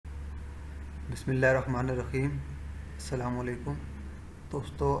बिस्मिल्लाहिर्रहमानिर्रहीम। अस्सलाम वालेकुम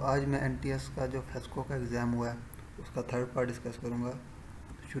दोस्तों, आज मैं एनटीएस का जो फेस्को का एग्ज़ाम हुआ है उसका थर्ड पार्ट डिस्कस करूँगा।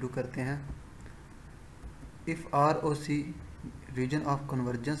 शुरू करते हैं। If R O C reason of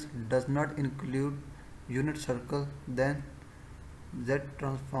convergence does not include unit circle then Z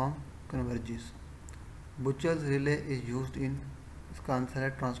transform converges. बुचेल्स relay is used in, इसका आंसर है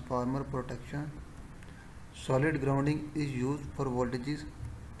transformer protection. Solid grounding is used for voltages,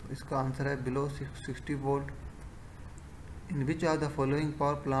 तो इसका answer है below 60 volt. In which are the following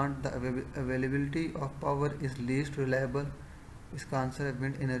power plant the availability of power is least reliable, इसका answer है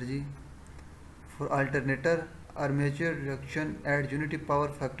wind energy. For alternator armature reaction at unity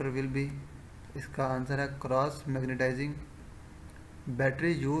power factor will be, इसका answer है cross magnetising.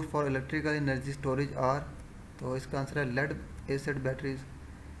 Battery use for electrical energy storage are, तो इसका answer है lead acid batteries.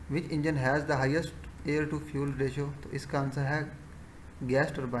 Which engine has the highest air to fuel ratio, तो इसका answer है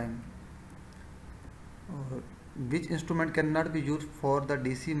gas turbine. और which instrument can not be use for the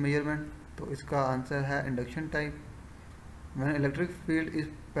DC measurement, तो इसका answer है induction type. When electric field is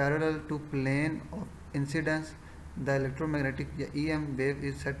parallel to plane of incidence the electromagnetic या EM wave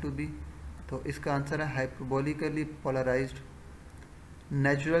is said to be, तो इसका answer है हाइपरबोलिकली polarised.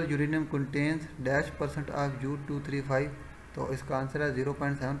 Natural uranium contains -% of U235, तो इसका answer है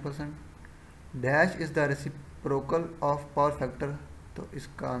 0.7%। Dash is the reciprocal of power factor, तो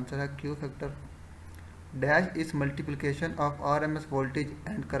इसका answer है Q factor. Dash is multiplication of RMS voltage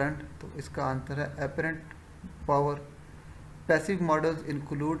and current, तो इसका आंसर है apparent power. Passive models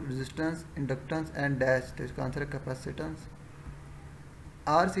include resistance, inductance and dash, तो इसका आंसर है capacitance.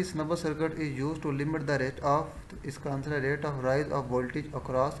 RC snubber circuit is used to limit the rate of, तो इसका answer है rate of rise of voltage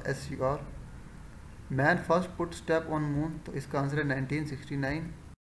across SCR। Man first put step on moon, तो इसका answer है 1969।